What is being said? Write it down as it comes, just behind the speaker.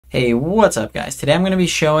Hey, what's up guys? Today I'm going to be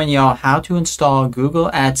showing y'all how to install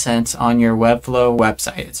Google AdSense on your Webflow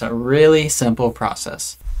website. It's a really simple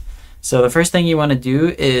process. So the first thing you want to do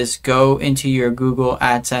is go into your Google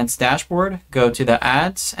AdSense dashboard, go to the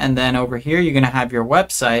ads, and then over here you're going to have your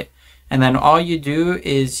website. And then all you do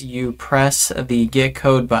is you press the Get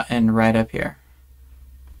Code button right up here.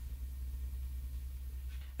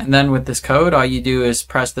 And then with this code, all you do is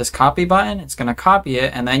press this copy button. It's going to copy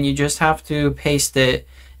it, and then you just have to paste it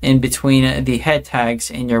in between the head tags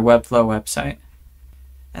in your Webflow website.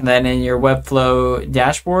 And then in your Webflow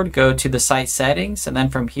dashboard, go to the site settings, and then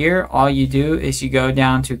from here all you do is you go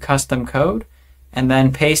down to custom code and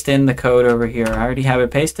then paste in the code over here. I already have it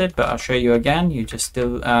pasted, but I'll show you again. You just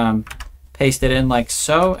paste it in like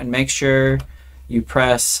so, and make sure you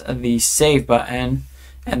press the save button,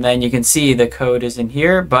 and then you can see the code is in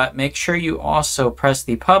here, but make sure you also press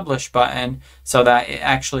the publish button so that it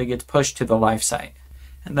actually gets pushed to the live site.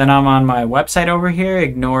 And then I'm on my website over here.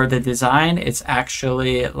 Ignore the design. It's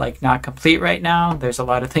actually like not complete right now. There's a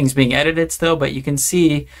lot of things being edited still, but you can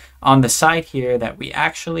see on the side here that we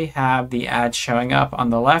actually have the ads showing up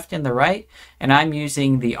on the left and the right, and I'm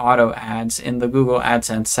using the auto ads in the Google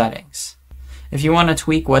AdSense settings. If you want to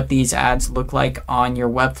tweak what these ads look like on your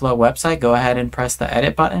Webflow website, go ahead and press the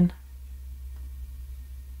edit button.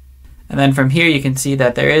 And then from here you can see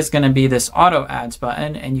that there is going to be this auto ads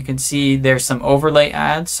button, and you can see there's some overlay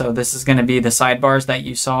ads. So this is going to be the sidebars that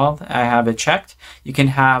you saw. I have it checked. You can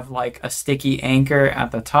have like a sticky anchor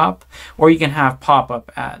at the top, or you can have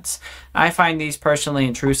pop-up ads. I find these personally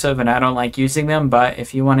intrusive and I don't like using them, but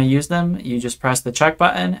if you want to use them, you just press the check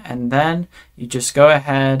button, and then you just go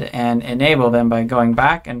ahead and enable them by going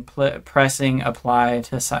back and pressing apply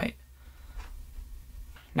to site.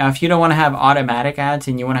 Now, if you don't want to have automatic ads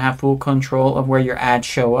and you want to have full control of where your ads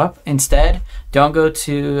show up, instead, don't go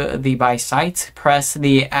to the by site, press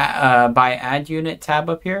the by ad unit tab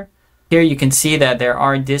up here. Here you can see that there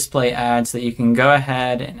are display ads that you can go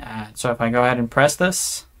ahead and add. So if I go ahead and press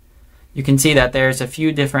this, you can see that there's a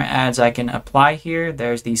few different ads I can apply here.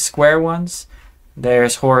 There's these square ones,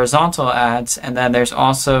 there's horizontal ads, and then there's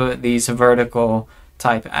also these vertical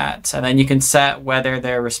type ads, and then you can set whether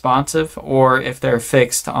they're responsive or if they're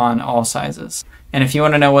fixed on all sizes. And if you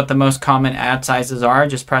want to know what the most common ad sizes are,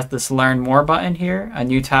 just press this learn more button here. A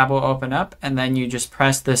new tab will open up, and then you just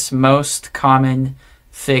press this most common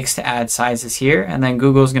fixed ad sizes here, and then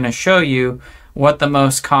Google's going to show you what the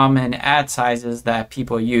most common ad sizes that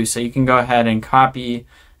people use. So you can go ahead and copy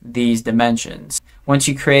these dimensions. Once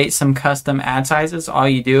you create some custom ad sizes, all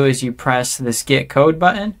you do is you press this get code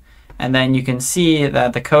button, and then you can see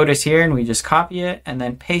that the code is here, and we just copy it and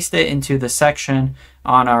then paste it into the section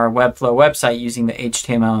on our Webflow website using the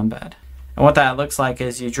HTML embed. And what that looks like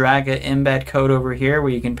is you drag an embed code over here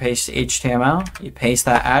where you can paste HTML, you paste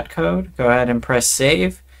that ad code, go ahead and press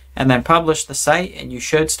save, and then publish the site, and you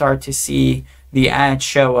should start to see the ad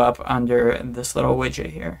show up under this little widget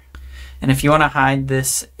here. And if you want to hide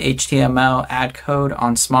this HTML ad code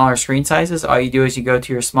on smaller screen sizes, all you do is you go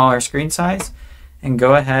to your smaller screen size and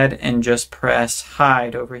go ahead and just press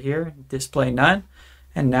hide over here, display none,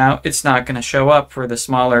 and now it's not going to show up for the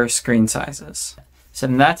smaller screen sizes. So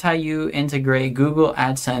that's how you integrate Google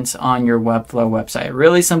AdSense on your Webflow website.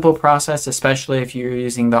 Really simple process, especially if you're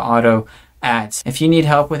using the auto ads. If you need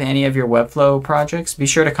help with any of your Webflow projects, be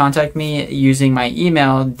sure to contact me using my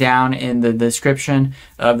email down in the description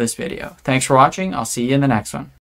of this video. Thanks for watching. I'll see you in the next one.